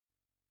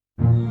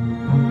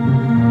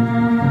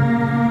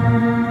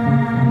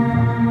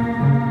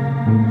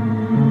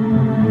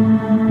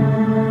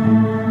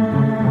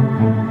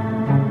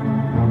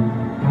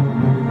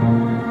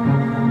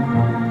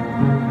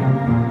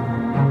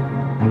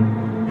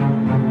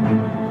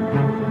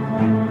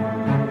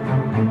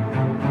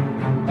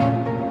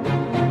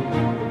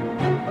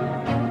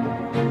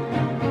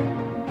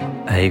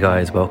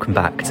guys, welcome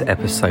back to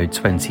episode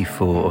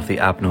 24 of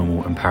the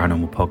Abnormal and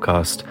Paranormal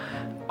podcast.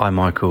 I'm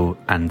Michael,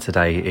 and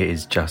today it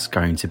is just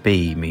going to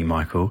be me,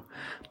 Michael.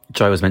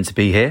 Joe was meant to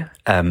be here,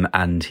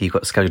 and he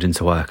got scheduled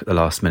into work at the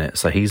last minute,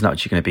 so he's not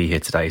actually going to be here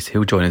today, so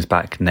he'll join us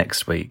back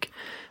next week.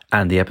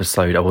 And the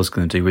episode I was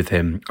going to do with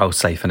him, I'll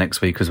save for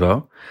next week as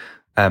well.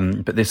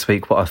 But this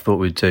week, what I thought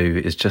we'd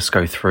do is just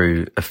go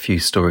through a few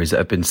stories that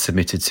have been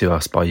submitted to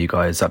us by you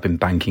guys that I've been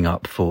banking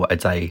up for a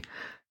day,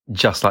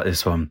 just like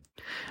this one.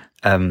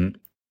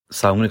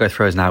 So I'm going to go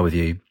through those now with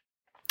you.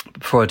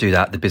 Before I do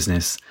that, the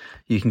business,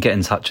 you can get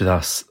in touch with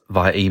us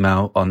via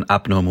email on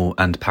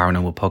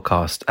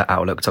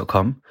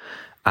abnormalandparanormalpodcast@outlook.com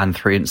and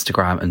through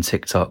Instagram and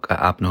TikTok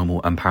at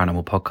Abnormal and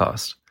Paranormal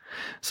Podcast.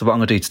 So what I'm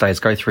going to do today is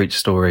go through each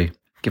story,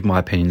 give my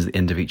opinions at the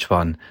end of each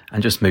one,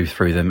 and just move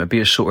through them. It'll be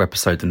a shorter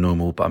episode than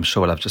normal, but I'm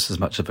sure we'll have just as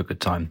much of a good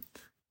time.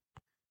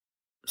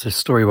 So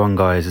story one,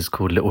 guys, is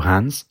called Little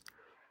Hands.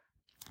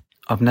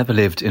 I've never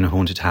lived in a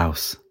haunted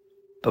house,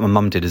 but my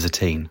mum did as a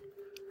teen.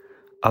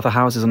 Other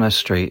houses on her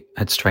street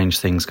had strange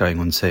things going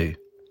on too.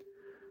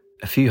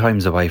 A few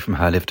homes away from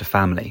her lived a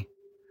family.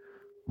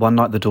 One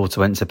night the daughter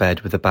went to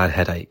bed with a bad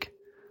headache.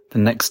 The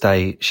next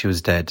day she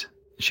was dead.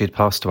 She had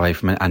passed away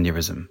from an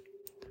aneurysm.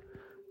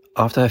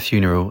 After her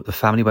funeral, the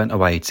family went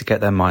away to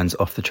get their minds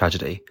off the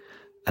tragedy,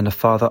 and the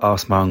father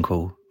asked my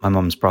uncle, my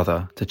mum's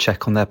brother, to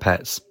check on their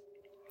pets.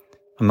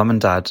 My mum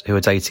and dad, who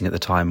were dating at the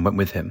time, went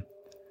with him.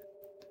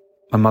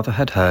 My mother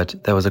had heard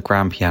there was a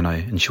grand piano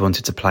and she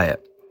wanted to play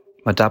it.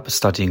 My dad was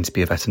studying to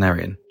be a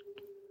veterinarian.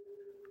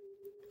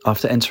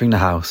 After entering the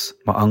house,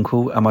 my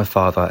uncle and my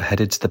father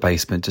headed to the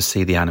basement to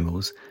see the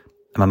animals,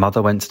 and my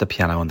mother went to the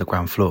piano on the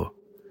ground floor.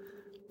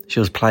 She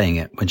was playing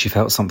it when she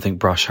felt something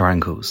brush her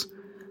ankles.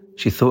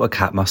 She thought a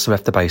cat must have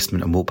left the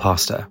basement and walked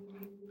past her.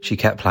 She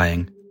kept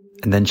playing,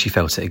 and then she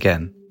felt it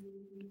again.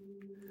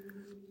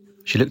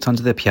 She looked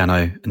under the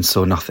piano and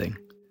saw nothing.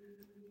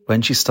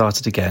 When she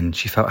started again,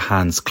 she felt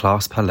hands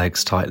clasp her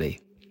legs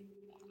tightly.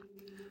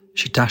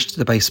 She dashed to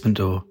the basement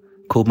door,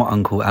 called my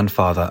uncle and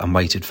father, and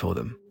waited for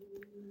them.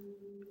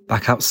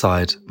 Back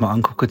outside, my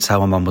uncle could tell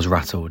my mum was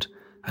rattled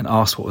and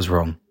asked what was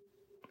wrong.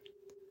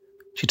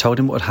 She told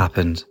him what had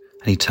happened,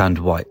 and he turned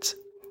white.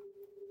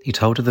 He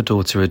told her the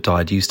daughter who had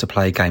died used to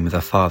play a game with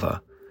her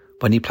father.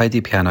 When he played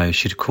the piano,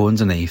 she'd crawl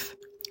underneath,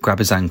 grab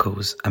his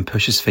ankles, and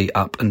push his feet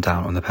up and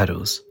down on the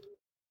pedals.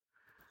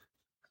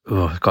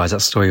 Oh, guys,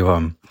 that's story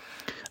one.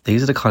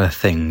 These are the kind of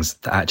things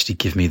that actually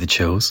give me the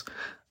chills.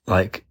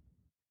 Like,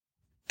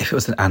 if it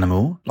was an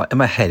animal, like in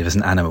my head, if it was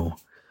an animal,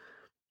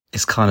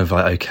 it's kind of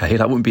like, okay,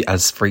 I wouldn't be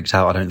as freaked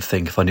out, I don't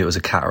think, if I knew it was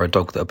a cat or a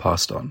dog that had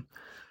passed on.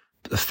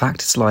 But the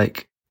fact it's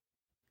like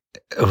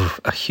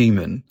a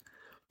human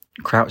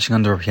crouching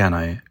under a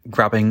piano,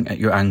 grabbing at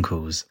your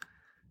ankles,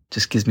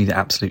 just gives me the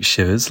absolute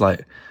shivers.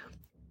 Like,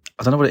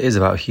 I don't know what it is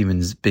about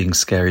humans being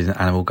scary than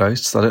animal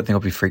ghosts. I don't think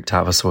I'd be freaked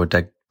out if I saw a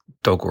dead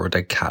dog or a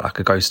dead cat, like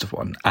a ghost of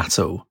one, at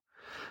all.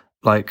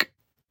 Like,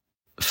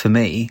 for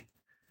me,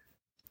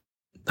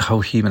 the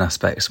whole human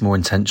aspect's more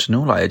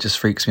intentional. Like, it just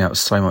freaks me out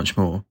so much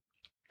more.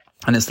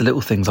 And it's the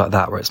little things like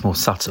that where it's more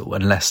subtle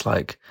and less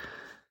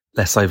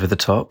over the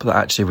top that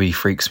actually really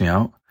freaks me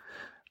out.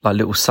 Like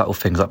little subtle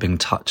things like being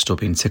touched or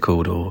being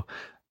tickled or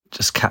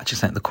just catching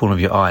something at the corner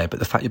of your eye. But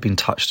the fact you're being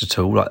touched at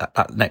all, like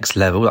that next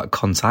level, that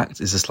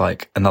contact is just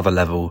like another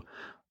level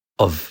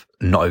of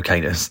not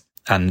okayness.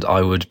 And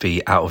I would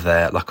be out of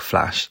there like a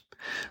flash.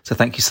 So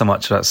thank you so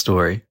much for that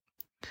story.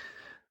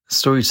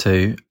 Story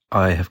two,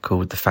 I have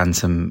called The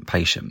Phantom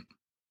Patient.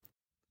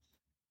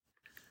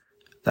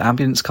 The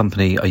ambulance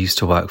company I used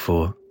to work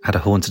for had a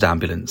haunted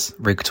ambulance,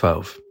 Rig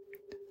 12.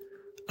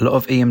 A lot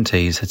of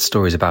EMTs had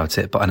stories about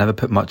it, but I never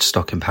put much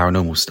stock in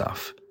paranormal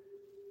stuff.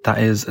 That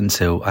is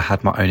until I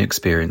had my own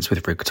experience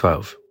with Rig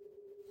 12.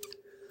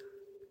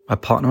 My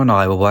partner and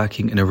I were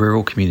working in a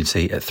rural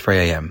community at 3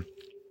 a.m.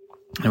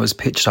 and it was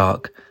pitch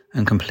dark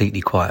and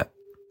completely quiet.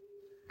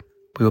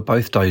 We were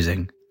both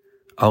dozing.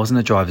 I was in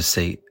the driver's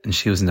seat and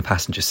she was in the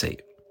passenger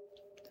seat.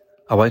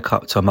 I woke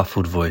up to a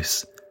muffled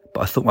voice,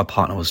 but I thought my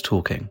partner was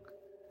talking.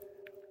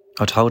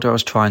 I told her I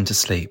was trying to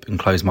sleep and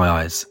closed my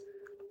eyes.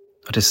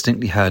 I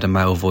distinctly heard a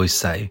male voice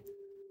say,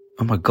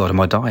 "Oh my God, am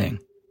I dying?"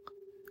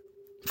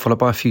 Followed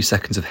by a few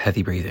seconds of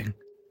heavy breathing.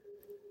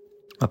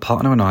 My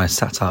partner and I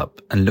sat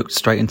up and looked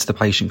straight into the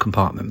patient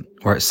compartment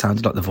where it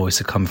sounded like the voice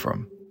had come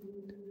from.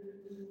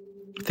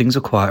 Things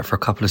were quiet for a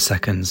couple of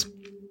seconds.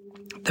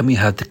 Then we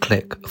heard the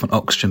click of an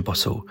oxygen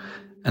bottle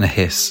and a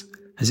hiss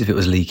as if it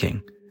was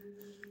leaking.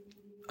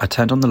 I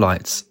turned on the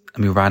lights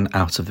and we ran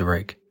out of the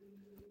rig.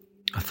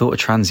 I thought a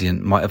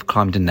transient might have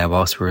climbed in there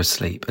whilst we were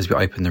asleep as we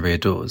opened the rear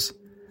doors.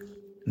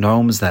 No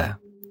one was there.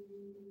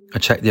 I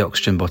checked the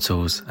oxygen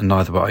bottles and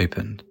neither were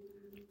opened.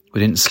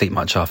 We didn't sleep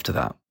much after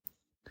that.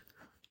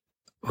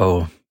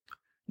 Well,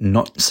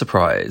 not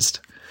surprised.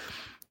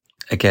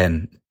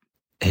 Again,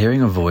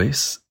 hearing a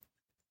voice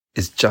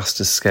is just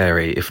as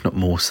scary, if not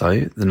more so,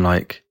 than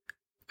like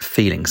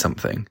feeling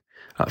something.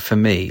 Like for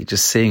me,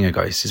 just seeing a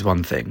ghost is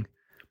one thing.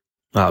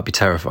 That would be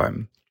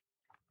terrifying.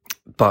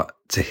 But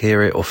to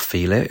hear it or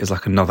feel it is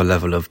like another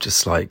level of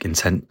just like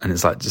intent, and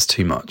it's like just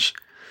too much.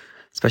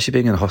 Especially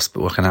being in a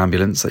hospital, like an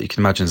ambulance, like you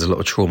can imagine there's a lot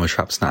of trauma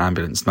trapped in that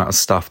ambulance, the amount of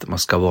stuff that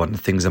must go on, the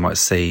things they might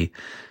see,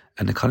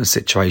 and the kind of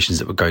situations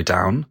that would go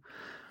down.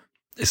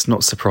 It's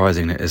not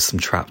surprising that there's some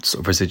trapped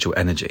sort of residual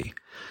energy.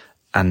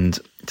 And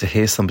to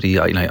hear somebody,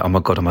 like, oh my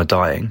God, am I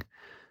dying?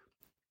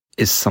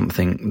 Is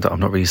something that I'm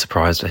not really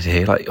surprised to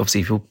hear. Like,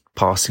 obviously, if you're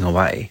passing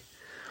away,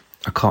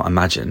 I can't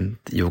imagine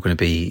that you're going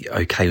to be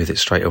okay with it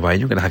straight away, and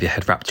you're going to have your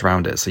head wrapped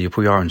around it. So you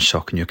probably are in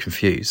shock and you're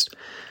confused.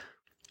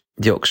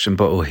 The oxygen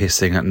bottle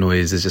hissing, that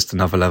noise is just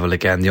another level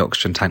again. The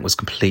oxygen tank was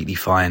completely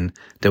fine.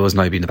 There was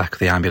nobody in the back of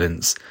the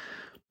ambulance.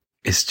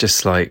 It's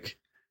just like,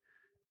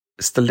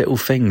 it's the little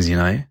things, you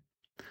know?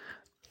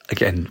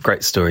 Again,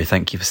 great story.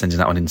 Thank you for sending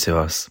that one in to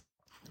us.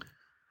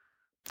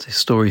 So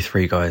story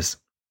 3, guys.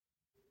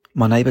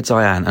 My neighbour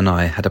Diane and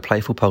I had a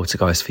playful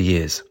poltergeist for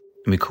years,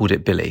 and we called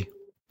it Billy.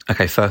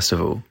 Okay, first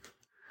of all,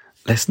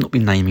 let's not be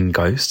naming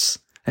ghosts.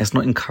 Let's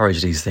not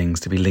encourage these things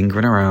to be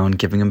lingering around,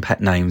 giving them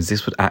pet names.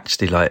 This would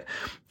actually, like,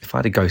 if I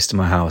had a ghost in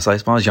my house, when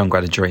I was younger,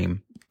 I had a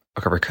dream,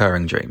 like a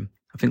recurring dream.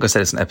 I think I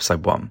said this in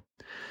episode 1.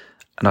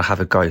 And I have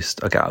a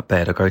ghost. I get out of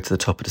bed, I go to the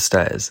top of the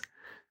stairs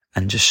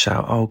and just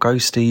shout, "Oh,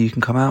 ghosty, you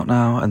can come out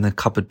now." And the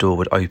cupboard door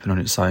would open on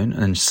its own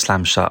and then just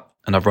slam shut.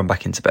 And I'd run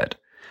back into bed.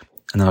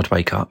 And then I'd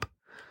wake up.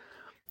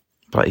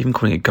 But even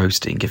calling it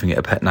ghosty and giving it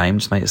a pet name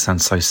just made it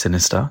sound so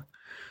sinister.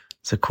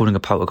 So calling a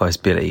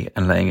poltergeist Billy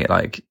and letting it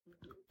like,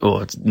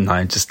 oh,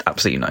 no, just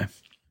absolutely no.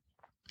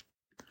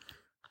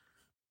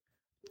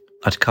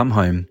 I'd come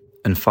home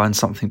and find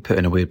something put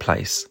in a weird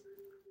place.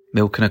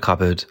 Milk in a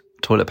cupboard,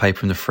 toilet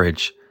paper in the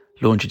fridge,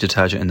 laundry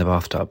detergent in the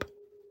bathtub.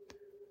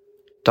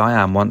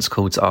 Diane once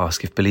called to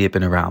ask if Billy had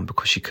been around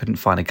because she couldn't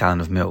find a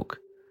gallon of milk.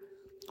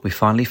 We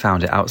finally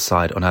found it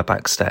outside on our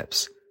back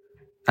steps.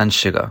 And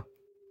sugar.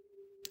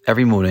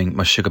 Every morning,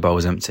 my sugar bowl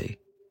was empty.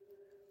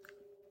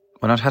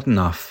 When I'd had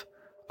enough,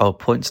 I would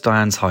point to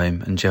Diane's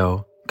home and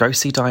yell, "Go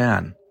see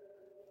Diane."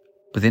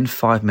 Within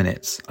 5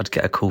 minutes, I'd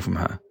get a call from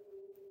her.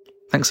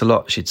 "Thanks a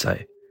lot," she'd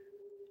say.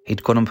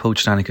 He'd gone and pulled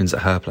shenanigans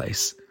at her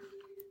place.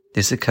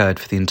 This occurred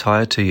for the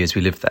entire 2 years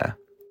we lived there.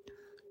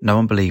 No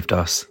one believed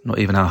us, not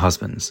even our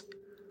husbands.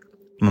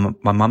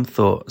 My mum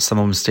thought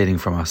someone was stealing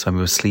from us when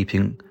we were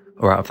sleeping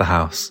or out of the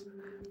house.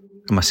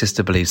 And my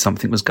sister believed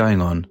something was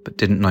going on, but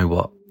didn't know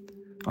what.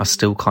 I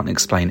still can't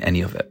explain any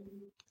of it.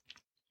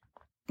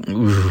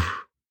 Ooh.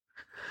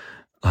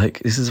 Like,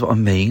 this is what I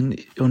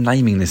mean. You're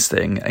naming this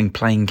thing and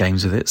playing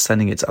games with it,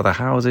 sending it to other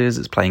houses.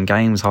 It's playing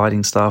games,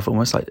 hiding stuff,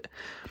 almost like,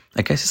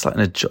 I guess it's like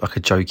in a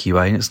jokey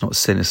way, and it's not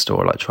sinister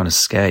or like trying to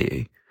scare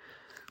you.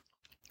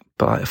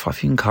 But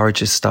if you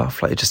encourage this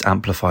stuff, like, it just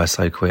amplifies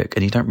so quick,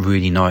 and you don't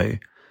really know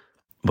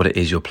what it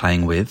is you're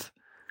playing with.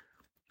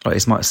 Like,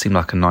 it might seem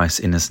like a nice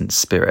innocent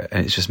spirit,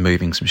 and it's just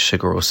moving some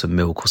sugar or some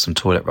milk or some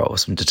toilet roll or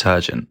some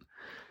detergent.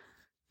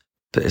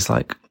 But it's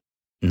like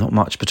not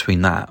much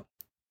between that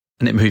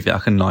and it moving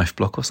like a knife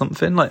block or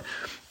something. Like,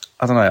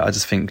 I don't know. I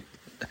just think,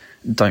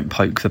 don't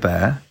poke the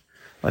bear.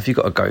 Like, if you've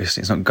got a ghost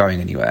and it's not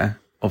going anywhere,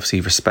 obviously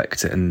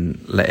respect it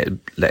and let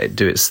it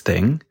do its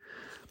thing.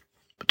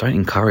 But don't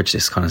encourage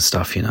this kind of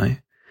stuff, you know.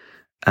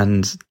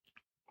 And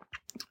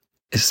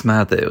it's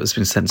mad that it was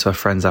been sent to her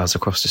friend's house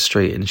across the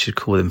street, and she'd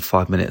call them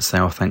 5 minutes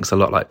saying, "Oh, thanks a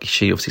lot." Like,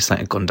 she obviously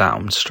something had gone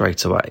down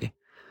straight away.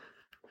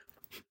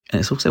 And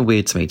it's also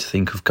weird to me to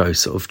think of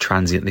ghosts sort of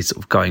transiently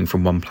sort of going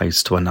from one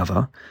place to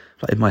another.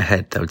 Like, in my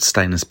head, they would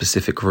stay in a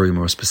specific room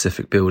or a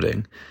specific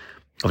building.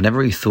 I've never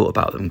really thought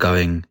about them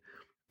going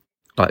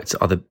like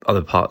to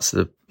other parts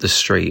of the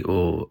street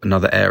or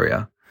another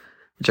area,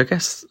 which I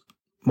guess,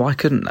 why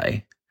couldn't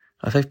they?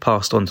 If they've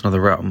passed on to another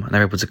realm and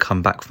they're able to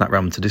come back from that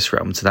realm to this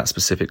realm, to that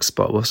specific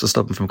spot, what's to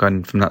stop them from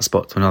going from that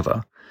spot to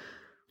another?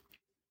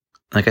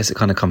 I guess it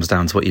kind of comes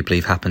down to what you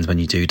believe happens when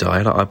you do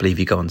die. Like, I believe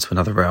you go on to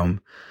another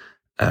realm,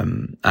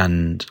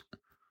 and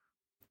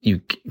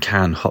you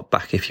can hop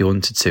back if you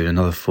wanted to in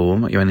another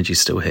form. Your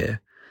energy's still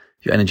here.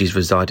 Your energy's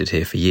resided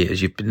here for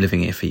years. You've been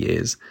living here for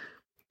years.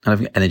 I don't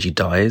think energy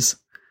dies.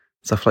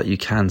 So I feel like you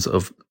can sort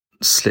of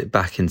slip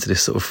back into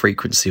this sort of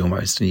frequency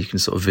almost, and you can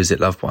sort of visit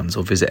loved ones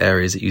or visit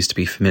areas that you used to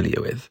be familiar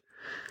with.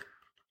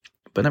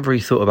 But I never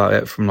really thought about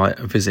it from like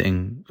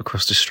visiting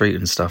across the street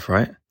and stuff,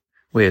 right?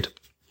 Weird.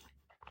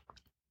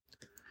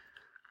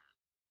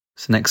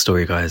 So next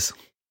story, guys.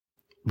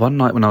 One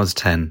night when I was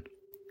 10,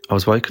 I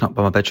was woken up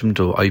by my bedroom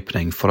door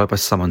opening, followed by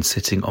someone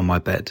sitting on my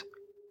bed.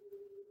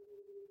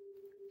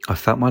 I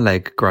felt my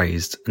leg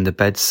grazed and the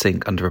bed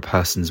sink under a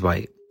person's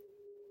weight.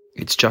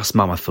 It's just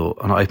Mum, I thought,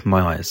 and I opened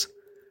my eyes.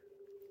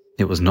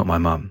 It was not my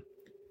mum.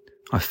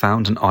 I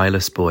found an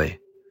eyeless boy.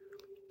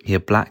 He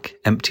had black,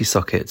 empty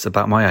sockets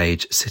about my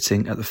age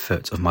sitting at the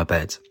foot of my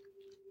bed.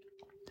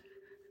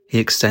 He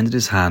extended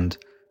his hand,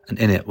 and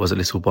in it was a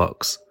little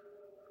box.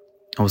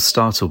 I was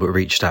startled but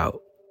reached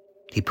out.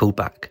 He pulled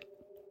back.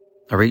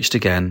 I reached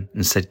again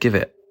and said, "Give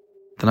it."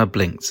 Then I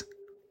blinked,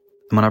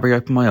 and when I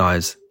reopened my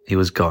eyes, he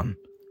was gone,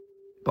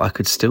 but I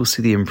could still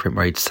see the imprint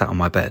where he'd sat on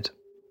my bed.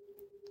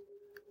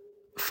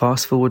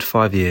 Fast forward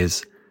 5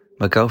 years,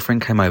 my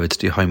girlfriend came over to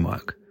do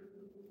homework.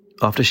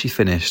 After she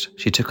finished,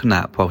 she took a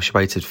nap while she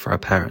waited for her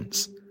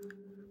parents.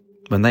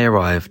 When they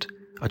arrived,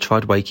 I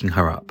tried waking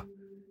her up.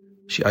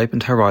 She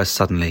opened her eyes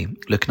suddenly,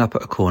 looking up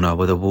at a corner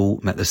where the wall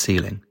met the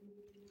ceiling.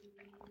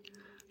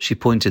 She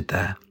pointed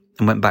there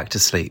and went back to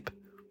sleep.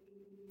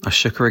 I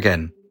shook her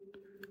again.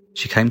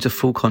 She came to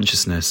full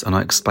consciousness and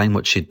I explained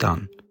what she'd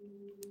done.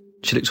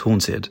 She looked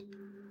haunted.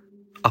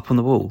 Up on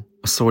the wall,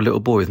 I saw a little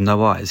boy with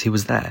no eyes. He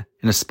was there,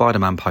 in a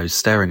Spider-Man pose,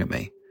 staring at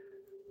me.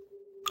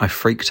 I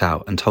freaked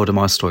out and told her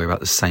my story about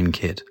the same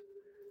kid.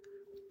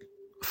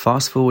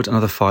 Fast forward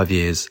another 5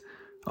 years,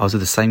 I was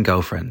with the same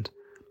girlfriend,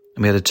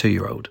 and we had a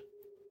 2-year-old.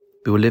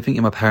 We were living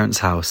in my parents'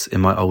 house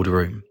in my old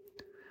room.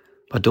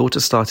 My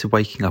daughter started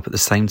waking up at the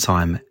same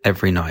time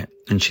every night,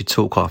 and she'd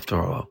talk after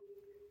a while.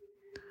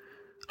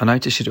 I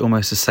noticed she'd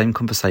almost the same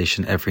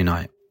conversation every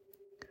night.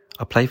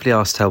 I playfully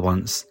asked her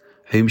once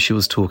whom she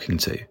was talking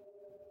to.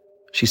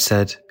 She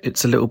said,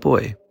 "It's a little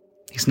boy.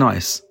 He's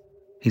nice.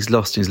 He's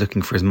lost and he's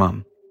looking for his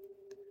mum."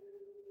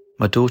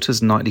 My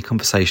daughter's nightly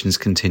conversations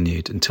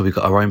continued until we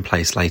got our own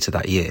place later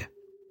that year.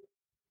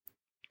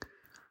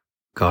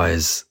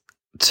 Guys,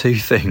 2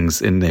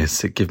 things in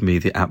this that give me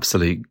the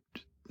absolute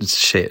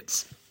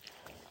shits.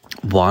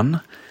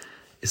 One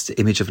is the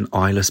image of an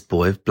eyeless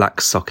boy with black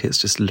sockets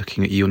just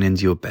looking at you on the end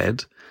of your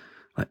bed.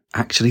 Like,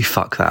 actually,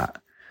 fuck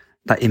that.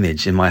 That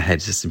image in my head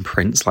just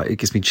imprints. Like, it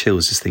gives me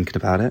chills just thinking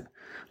about it.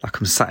 Like,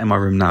 I'm sat in my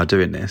room now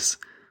doing this,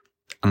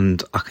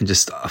 and I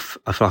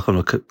feel like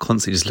I'm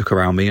constantly just look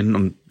around me, and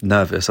I'm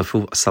nervous. I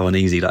feel so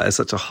uneasy. Like, it's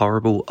such a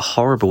horrible,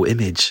 horrible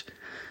image.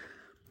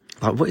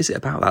 Like, what is it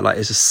about that? Like,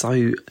 it's just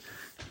so,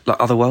 like,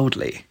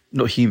 otherworldly,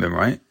 not human,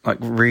 right? Like,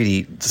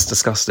 really just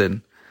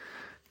disgusting.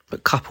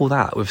 But couple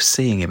that with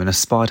seeing him in a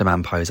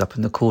Spider-Man pose up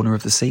in the corner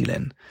of the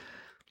ceiling.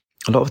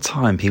 A lot of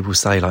time people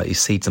say, like, you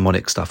see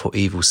demonic stuff or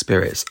evil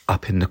spirits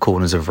up in the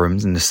corners of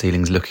rooms and the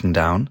ceilings looking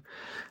down.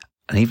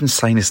 And even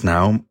saying this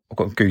now, I've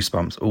got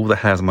goosebumps. All the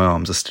hairs on my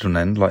arms are still on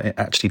end. Like, it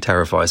actually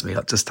terrifies me.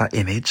 Like, just that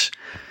image.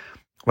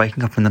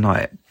 Waking up in the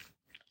night,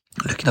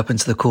 looking up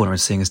into the corner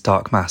and seeing this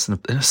dark mass in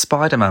a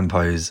Spider-Man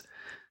pose.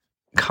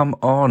 Come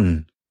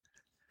on.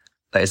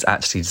 That is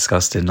actually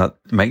disgusting. Like,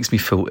 it makes me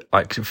feel,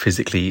 like,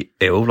 physically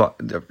ill.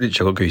 Like,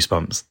 literally got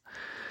goosebumps.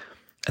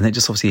 And it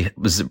just obviously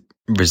was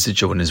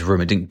residual in his room.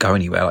 It didn't go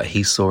anywhere. Like,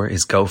 he saw it.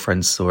 His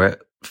girlfriend saw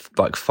it.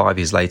 Like, 5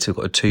 years later,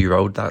 got a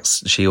 2-year-old.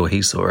 That's she or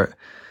he saw it.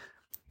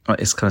 Like,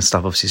 this kind of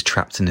stuff obviously is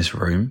trapped in this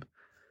room.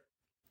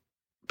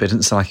 But it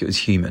didn't sound like it was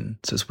human.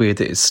 So it's weird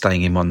that it's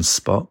staying in one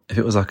spot. If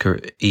it was like a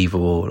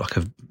evil or like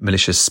a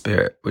malicious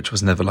spirit, which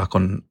was never like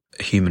on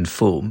a human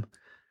form,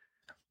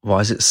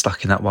 why is it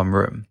stuck in that one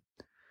room?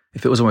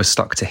 If it was almost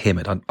stuck to him,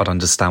 I'd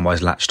understand why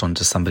he's latched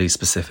onto somebody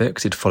specific,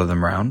 because he'd follow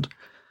them around.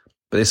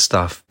 But this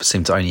stuff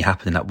seemed to only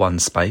happen in that one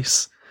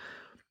space.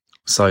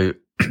 So,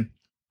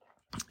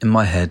 in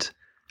my head,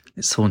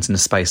 it's haunting the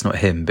space, not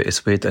him, but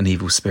it's weird that an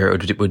evil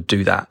spirit would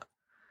do that,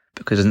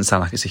 because it doesn't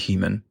sound like it's a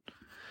human.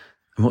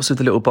 And what's with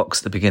the little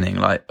box at the beginning?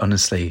 Like,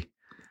 honestly,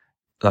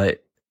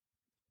 like,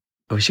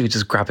 I wish you could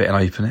just grab it and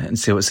open it and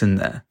see what's in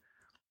there.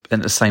 But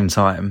then at the same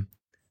time,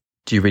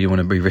 do you really want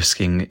to be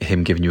risking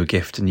him giving you a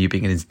gift and you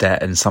being in his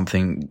debt and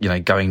something, you know,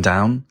 going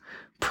down?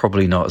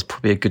 Probably not. It's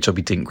probably a good job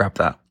he didn't grab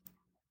that.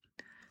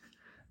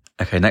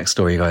 Okay, next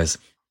story, guys.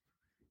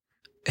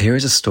 Here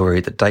is a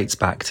story that dates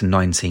back to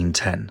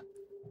 1910,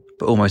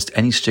 but almost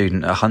any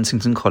student at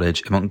Huntington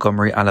College in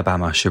Montgomery,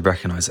 Alabama should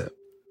recognise it.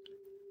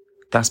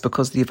 That's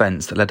because the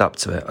events that led up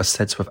to it are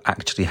said to have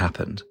actually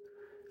happened.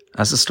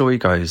 As the story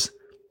goes,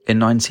 in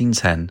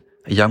 1910,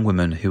 a young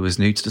woman who was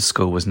new to the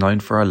school was known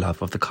for her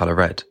love of the colour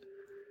red.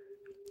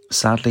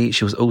 Sadly,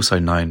 she was also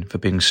known for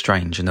being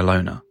strange and a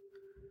loner.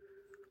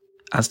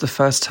 As the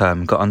first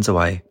term got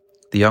underway,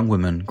 the young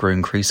woman grew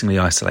increasingly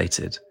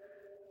isolated.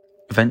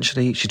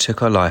 Eventually, she took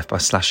her life by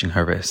slashing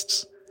her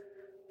wrists.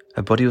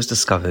 Her body was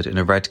discovered in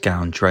a red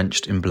gown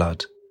drenched in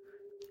blood.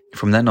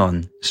 From then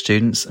on,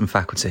 students and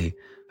faculty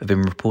have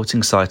been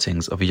reporting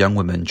sightings of a young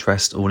woman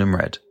dressed all in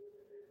red.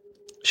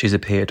 She's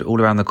appeared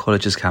all around the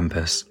college's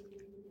campus.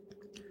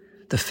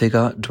 The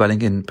figure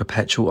dwelling in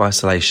perpetual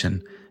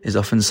isolation is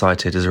often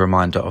cited as a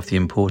reminder of the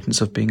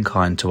importance of being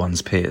kind to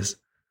one's peers.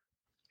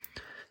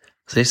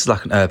 So this is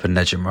like an urban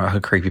legend, right? Like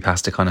a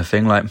creepypasta kind of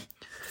thing. Like,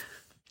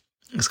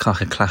 it's kind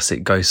of like a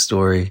classic ghost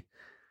story.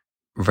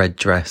 Red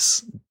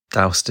dress,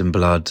 doused in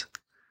blood.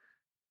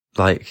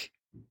 Like,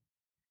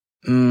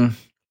 if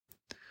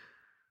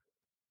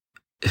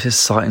there's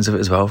sightings of it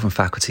as well from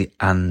faculty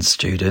and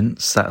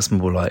students, that's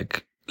more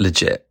like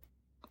legit.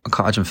 I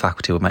can't imagine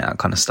faculty would make that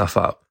kind of stuff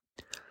up.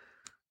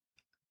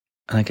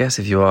 And I guess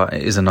if you are,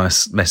 it is a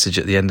nice message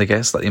at the end, I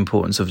guess, like the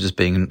importance of just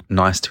being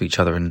nice to each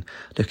other and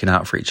looking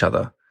out for each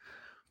other.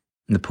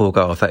 And the poor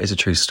girl, if that is a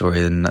true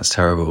story, then that's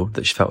terrible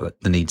that she felt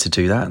the need to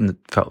do that and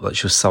felt like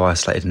she was so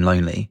isolated and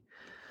lonely.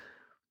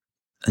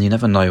 And you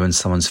never know when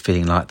someone's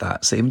feeling like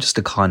that. So even just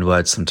a kind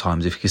word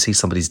sometimes, if you see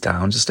somebody's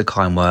down, just a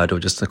kind word or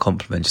just a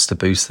compliment, just to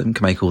boost them,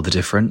 can make all the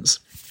difference.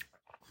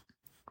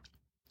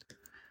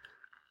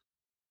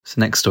 So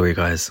next story,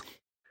 guys.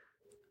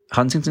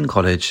 Huntington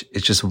College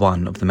is just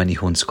one of the many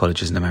haunted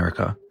colleges in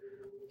America.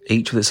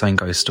 each with its own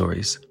ghost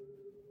stories.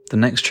 The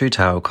next true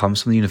tale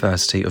comes from the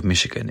University of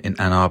Michigan in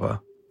Ann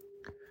Arbor.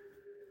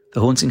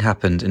 The haunting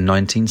happened in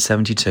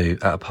 1972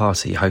 at a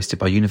party hosted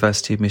by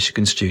University of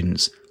Michigan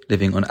students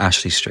living on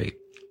Ashley Street.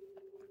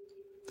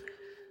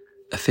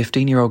 A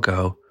 15-year-old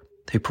girl,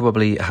 who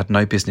probably had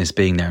no business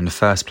being there in the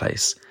first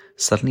place,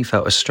 suddenly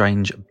felt a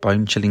strange,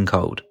 bone-chilling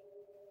cold.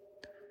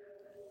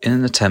 In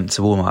an attempt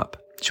to warm up,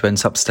 she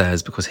went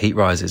upstairs because heat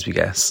rises, we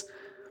guess,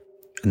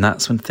 and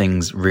that's when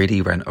things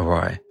really went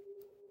awry.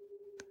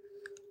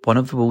 One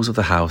of the walls of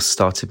the house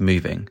started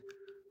moving,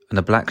 and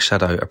a black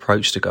shadow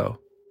approached the girl.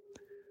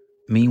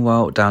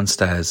 Meanwhile,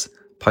 downstairs,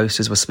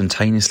 posters were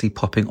spontaneously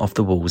popping off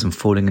the walls and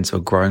falling into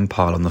a growing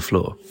pile on the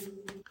floor.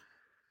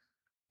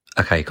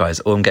 Okay, guys,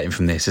 all I'm getting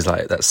from this is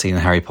like that scene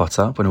in Harry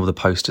Potter when all the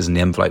posters and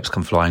the envelopes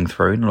come flying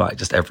through and like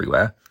just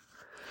everywhere.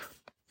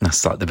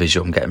 That's like the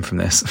visual I'm getting from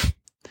this.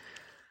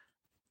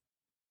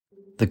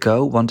 The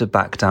girl wandered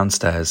back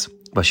downstairs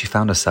where she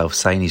found herself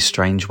saying these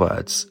strange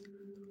words.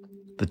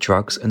 The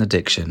drugs and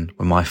addiction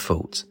were my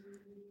fault,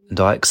 and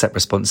I accept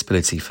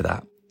responsibility for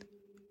that,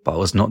 but I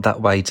was not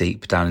that way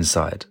deep down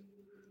inside.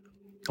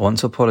 I want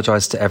to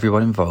apologise to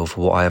everyone involved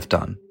for what I have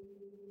done.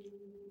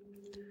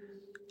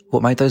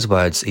 What made those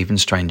words even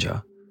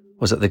stranger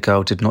was that the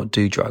girl did not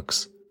do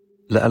drugs,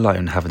 let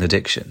alone have an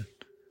addiction.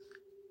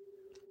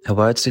 Her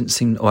words didn't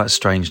seem all that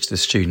strange to the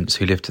students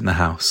who lived in the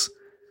house.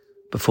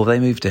 Before they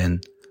moved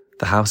in,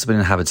 the house had been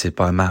inhabited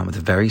by a man with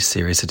a very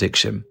serious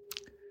addiction.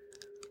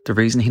 The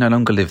reason he no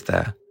longer lived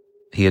there,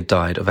 he had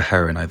died of a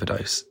heroin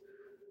overdose.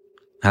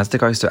 Has the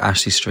ghost of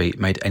Ashley Street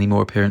made any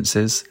more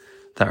appearances?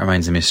 That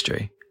remains a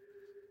mystery.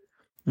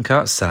 Okay,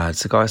 that's sad.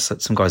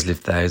 Some guys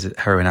lived there. He's a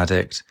heroin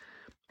addict,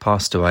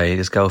 passed away.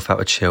 This girl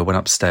felt a chill, went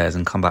upstairs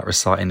and come back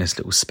reciting this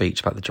little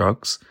speech about the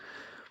drugs.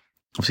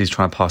 Obviously, he's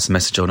trying to pass a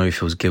message on, or he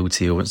feels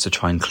guilty or wants to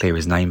try and clear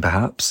his name,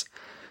 perhaps.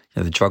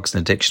 The drugs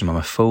and addiction were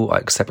my fault. I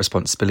accept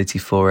responsibility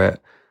for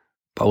it.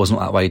 But I wasn't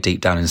that way deep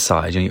down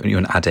inside. You're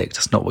an addict.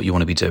 That's not what you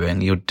want to be doing.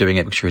 You're doing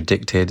it because you're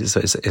addicted.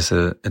 It's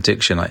an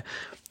addiction. Like,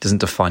 it doesn't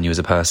define you as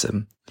a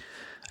person.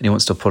 And he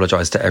wants to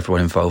apologise to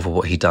everyone involved for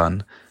what he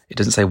done. It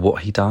doesn't say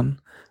what he done,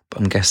 but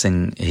I'm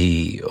guessing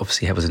he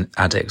obviously was an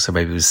addict. So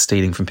maybe he was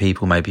stealing from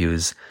people. Maybe he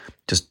was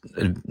just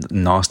a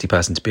nasty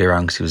person to be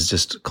around because he was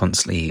just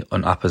constantly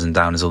on uppers and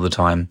downers all the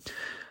time.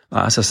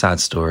 That's a sad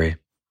story.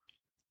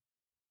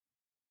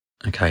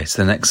 Okay,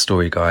 so the next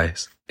story,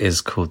 guys,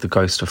 is called The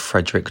Ghost of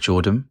Frederick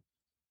Jordan.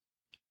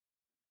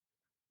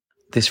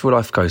 This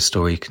real-life ghost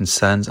story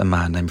concerns a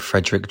man named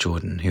Frederick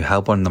Jordan who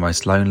held one of the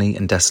most lonely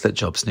and desolate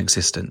jobs in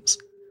existence.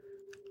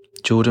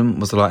 Jordan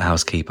was the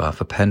lighthouse keeper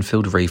for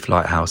Penfield Reef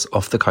Lighthouse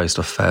off the coast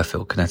of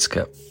Fairfield,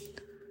 Connecticut.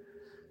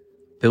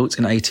 Built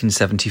in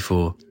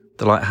 1874,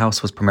 the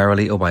lighthouse was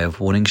primarily a way of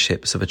warning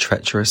ships of a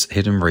treacherous,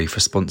 hidden reef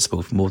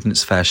responsible for more than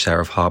its fair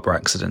share of harbour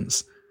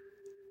accidents.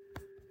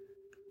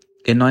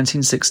 In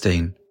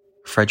 1916,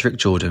 Frederick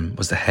Jordan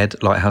was the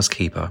head lighthouse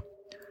keeper.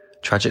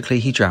 Tragically,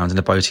 he drowned in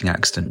a boating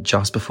accident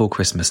just before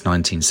Christmas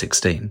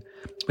 1916,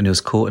 when he was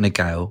caught in a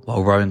gale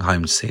while rowing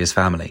home to see his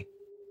family.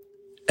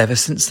 Ever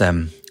since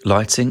then,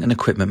 lighting and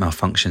equipment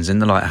malfunctions in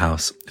the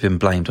lighthouse have been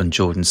blamed on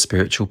Jordan's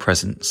spiritual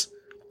presence.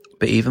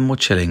 But even more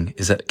chilling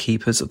is that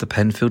keepers of the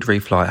Penfield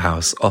Reef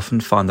Lighthouse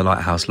often find the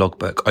lighthouse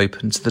logbook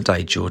open to the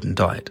day Jordan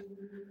died.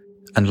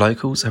 And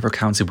locals have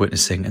recounted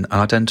witnessing an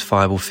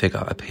unidentifiable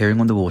figure appearing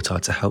on the water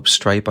to help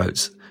stray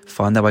boats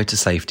find their way to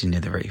safety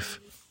near the reef.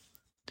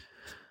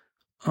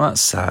 Oh,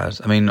 that's sad.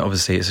 I mean,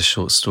 obviously it's a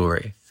short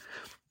story.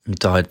 He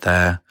died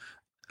there,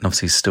 and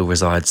obviously still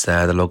resides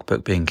there, the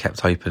logbook being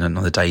kept open, and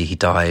on the day he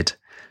died,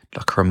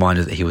 like a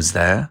reminder that he was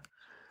there.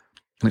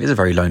 I mean, it is a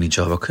very lonely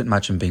job. I couldn't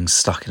imagine being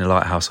stuck in a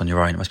lighthouse on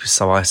your own. It must be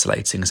so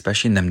isolating,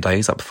 especially in them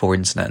days, like before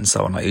internet and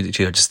so on. Like,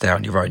 you're just there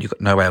on your own. You've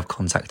got no way of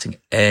contacting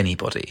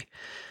anybody.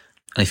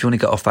 And if you want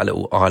to get off that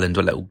little island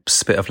or little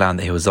spit of land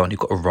that he was on, you've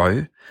got to row.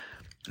 And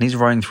he's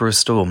rowing through a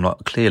storm, like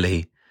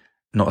clearly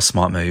not a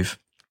smart move.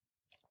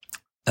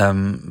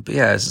 But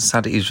yeah, it's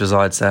sad that he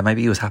resides there.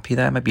 Maybe he was happy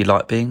there. Maybe he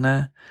liked being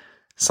there.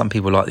 Some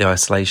people like the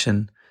isolation,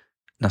 and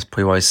that's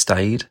probably why he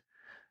stayed.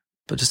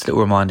 But just a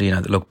little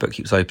reminder, the logbook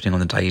keeps opening on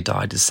the day he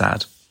died is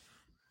sad.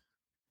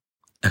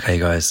 Okay,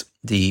 guys,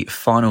 the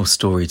final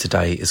story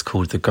today is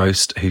called The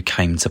Ghost Who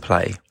Came to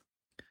Play.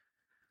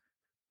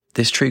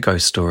 This true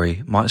ghost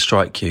story might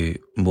strike you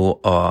more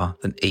awe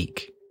than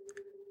eek,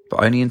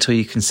 but only until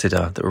you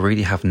consider that we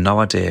really have no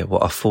idea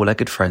what our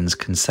four-legged friends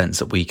can sense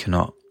that we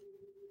cannot.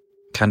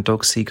 Can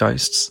dogs see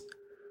ghosts?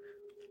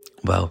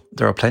 Well,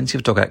 there are plenty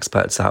of dog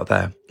experts out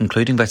there,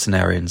 including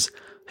veterinarians,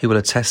 who will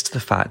attest to the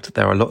fact that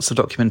there are lots of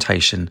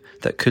documentation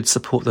that could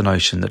support the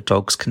notion that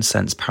dogs can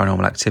sense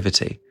paranormal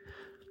activity.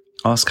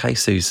 Ask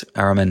Jesus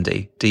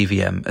Aramendi,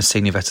 DVM, a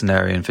senior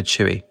veterinarian for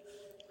Chewy.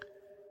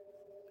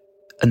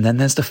 And then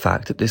there's the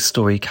fact that this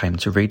story came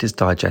to Reader's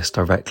Digest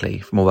directly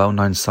from a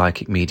well-known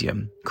psychic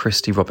medium,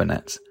 Christy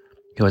Robinette,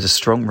 who has a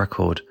strong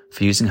record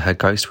for using her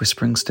ghost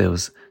whispering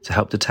skills to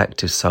help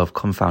detectives solve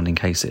confounding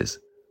cases.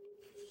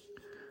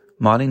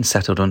 Marlene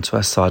settled onto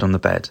her side on the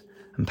bed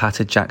and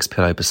patted Jack's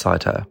pillow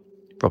beside her,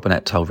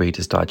 Robinette told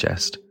Reader's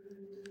Digest.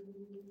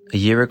 A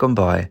year had gone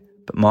by,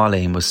 but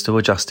Marlene was still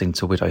adjusting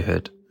to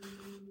widowhood.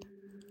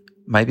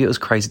 Maybe it was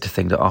crazy to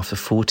think that after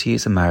 40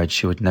 years of marriage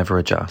she would never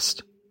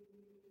adjust.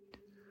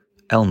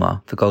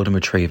 Elma, the golden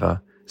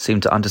retriever,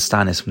 seemed to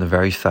understand this from the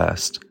very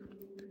first.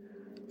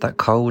 That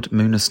cold,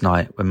 moonless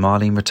night when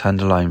Marlene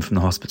returned alone from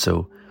the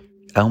hospital,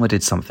 Elma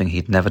did something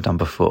he'd never done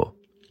before.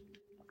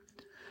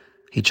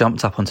 He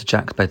jumped up onto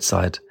Jack's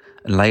bedside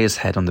and lay his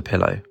head on the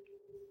pillow.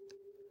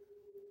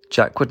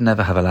 Jack would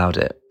never have allowed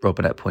it,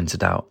 Robinette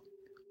pointed out,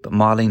 but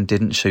Marlene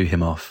didn't shoo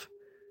him off.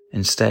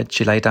 Instead,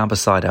 she lay down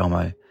beside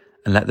Elmo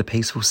and let the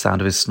peaceful sound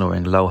of his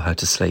snoring lull her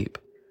to sleep.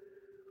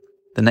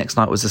 The next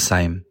night was the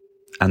same,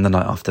 and the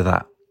night after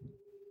that.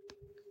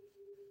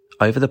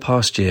 Over the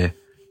past year,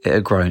 it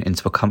had grown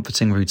into a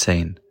comforting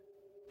routine,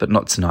 but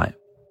not tonight.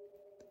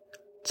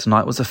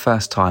 Tonight was the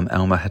first time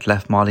Elma had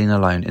left Marlene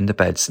alone in the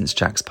bed since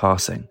Jack's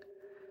passing.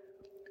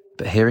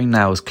 But hearing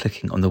nails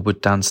clicking on the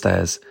wood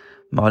downstairs,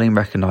 Marlene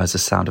recognised the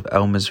sound of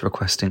Elma's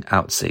requesting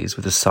outsies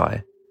with a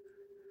sigh.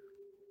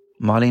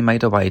 Marlene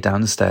made her way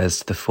down the stairs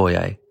to the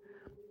foyer,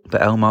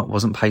 but Elma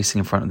wasn't pacing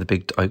in front of the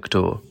big oak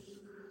door.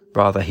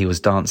 Rather, he was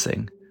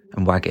dancing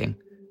and wagging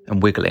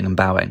and wiggling and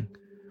bowing,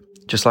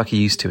 just like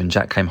he used to when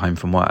Jack came home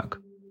from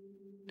work.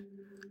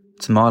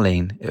 To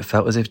Marlene, it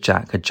felt as if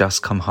Jack had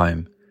just come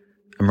home,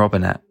 and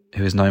Robinette,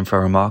 who is known for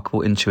a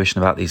remarkable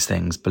intuition about these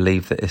things,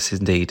 believed that this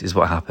indeed is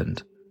what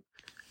happened.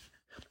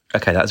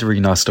 Okay, that's a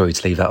really nice story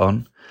to leave that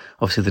on.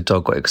 Obviously, the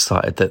dog got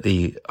excited that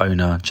the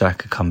owner,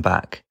 Jack, had come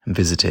back and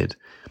visited.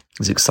 He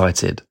was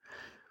excited.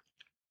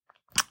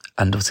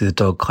 And obviously the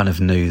dog kind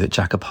of knew that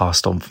Jack had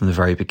passed on from the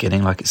very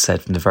beginning. Like it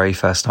said, from the very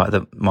first night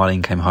that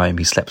Marlene came home,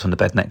 he slept on the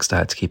bed next to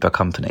her to keep her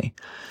company.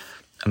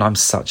 And I'm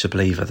such a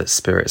believer that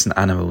spirits and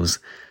animals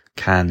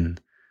can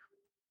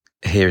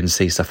hear and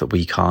see stuff that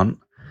we can't.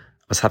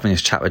 I was having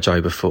this chat with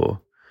Joe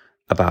before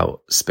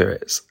about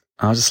spirits.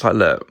 And I was just like,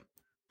 look,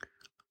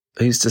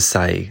 who's to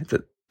say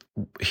that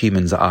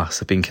humans are us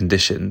have been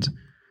conditioned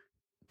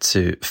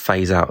to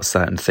phase out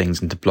certain things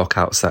and to block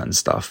out certain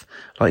stuff?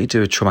 Like you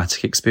do with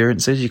traumatic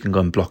experiences, you can go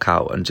and block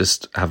out and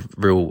just have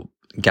real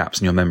gaps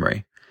in your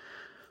memory.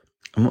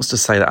 And what's to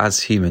say that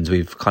as humans,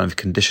 we've kind of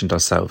conditioned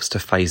ourselves to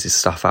phase this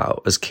stuff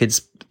out? As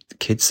kids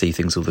see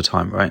things all the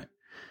time, right?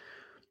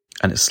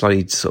 And it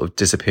slowly sort of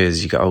disappears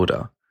as you get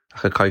older.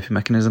 Like a coping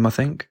mechanism, I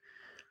think.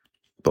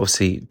 But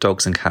obviously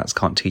dogs and cats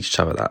can't teach each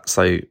other that.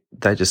 So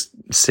they're just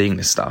seeing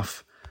this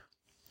stuff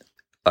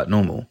like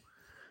normal.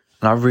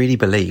 And I really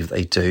believe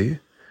they do.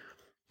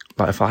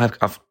 Like if I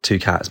have two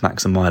cats,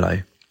 Max and Milo,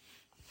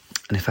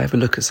 and if I ever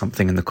look at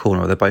something in the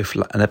corner, they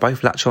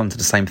both latch on to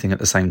the same thing at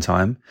the same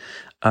time,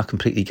 I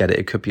completely get it.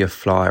 It could be a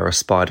fly or a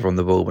spider on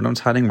the wall. When I'm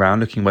turning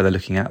around, looking where they're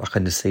looking at, like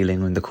in the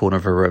ceiling or in the corner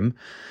of a room,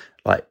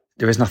 like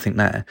there is nothing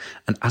there.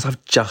 And as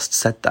I've just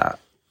said that,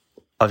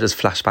 I've just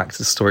flashed back to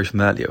the story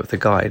from earlier with the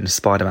guy in the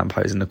Spider-Man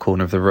pose in the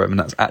corner of the room, and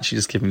that's actually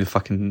just giving me the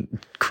fucking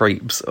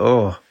creeps.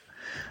 Oh,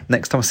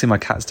 next time I see my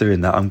cats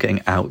doing that, I'm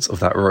getting out of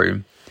that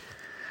room.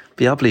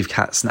 But yeah, I believe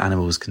cats and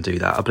animals can do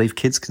that. I believe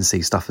kids can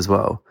see stuff as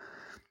well.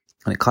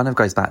 And it kind of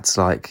goes back to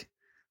like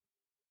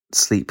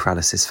sleep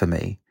paralysis for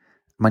me.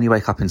 When you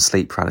wake up in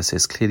sleep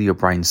paralysis, clearly your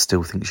brain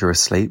still thinks you're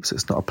asleep, so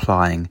it's not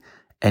applying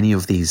any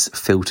of these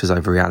filters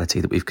over reality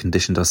that we've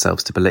conditioned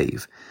ourselves to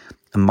believe.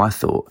 And my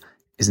thought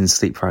is in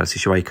sleep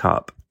paralysis, you wake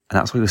up and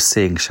that's why you're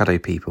seeing shadow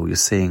people. You're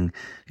seeing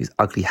these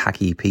ugly,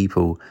 hacky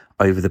people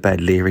over the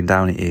bed leering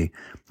down at you,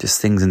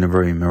 just things in the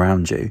room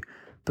around you,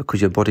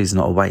 because your body's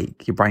not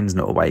awake, your brain's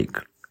not awake,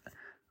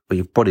 or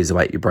your body's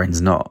awake, your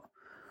brain's not.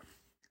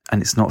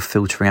 And it's not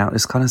filtering out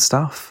this kind of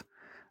stuff.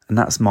 And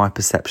that's my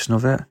perception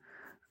of it.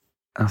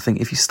 And I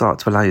think if you start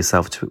to allow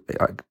yourself to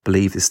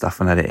believe this stuff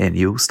and let it in,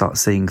 you'll start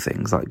seeing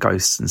things like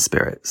ghosts and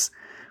spirits.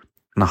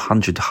 And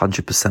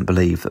 100%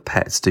 believe that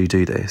pets do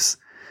this.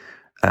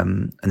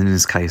 And in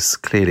this case,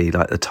 clearly,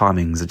 like the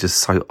timings are just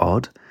so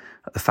odd.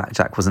 The fact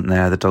Jack wasn't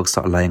there, the dog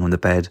started laying on the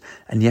bed.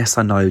 And yes,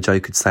 I know Joe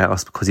could say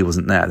us because he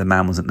wasn't there. The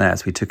man wasn't there,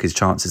 so he took his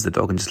chances, the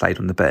dog, and just laid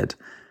on the bed.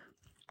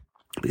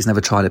 But he's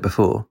never tried it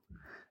before.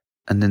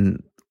 And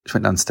then she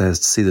went downstairs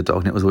to see the dog,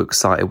 and it was all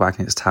excited,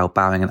 wagging its tail,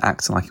 bowing and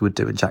acting like he would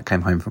do when Jack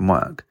came home from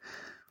work.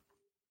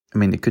 I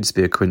mean, it could just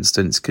be a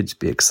coincidence, could just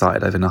be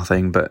excited over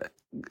nothing, but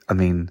I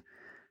mean,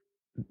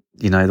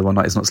 you know, the one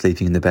night he's not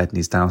sleeping in the bed and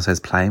he's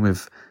downstairs playing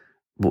with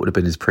what would have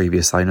been his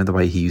previous owner, the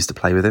way he used to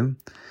play with him.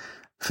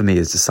 For me,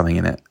 there's just something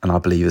in it, and I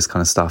believe this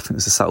kind of stuff. And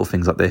it's the subtle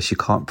things like this. You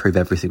can't prove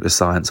everything with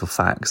science or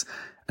facts,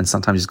 and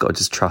sometimes you've got to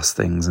just trust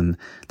things. And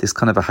this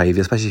kind of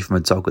behaviour, especially from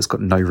a dog that's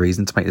got no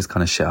reason to make this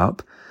kind of shit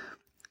up,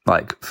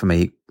 like for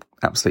me,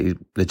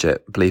 absolutely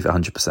legit, believe it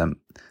 100%.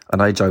 I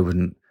know Joe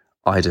wouldn't,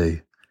 I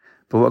do.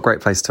 But what a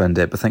great place to end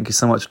it. But thank you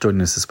so much for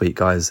joining us this week,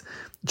 guys.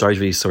 Joe's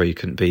really sorry he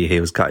couldn't be here.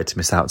 He was gutted to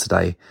miss out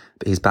today.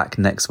 But he's back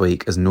next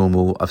week as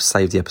normal. I've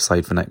saved the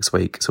episode for next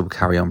week, so we'll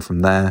carry on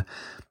from there.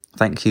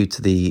 Thank you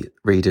to the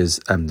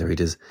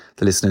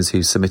listeners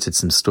who submitted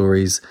some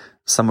stories.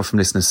 Some were from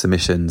listener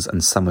submissions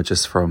and some were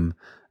just from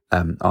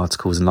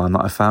articles online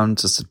that I found,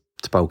 just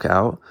to bulk it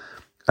out.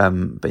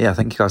 But yeah,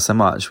 thank you guys so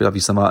much. We love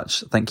you so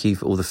much. Thank you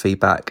for all the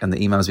feedback and the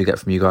emails we get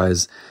from you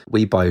guys.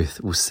 We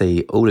both will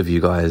see all of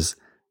you guys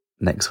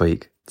next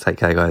week. Take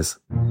care, guys.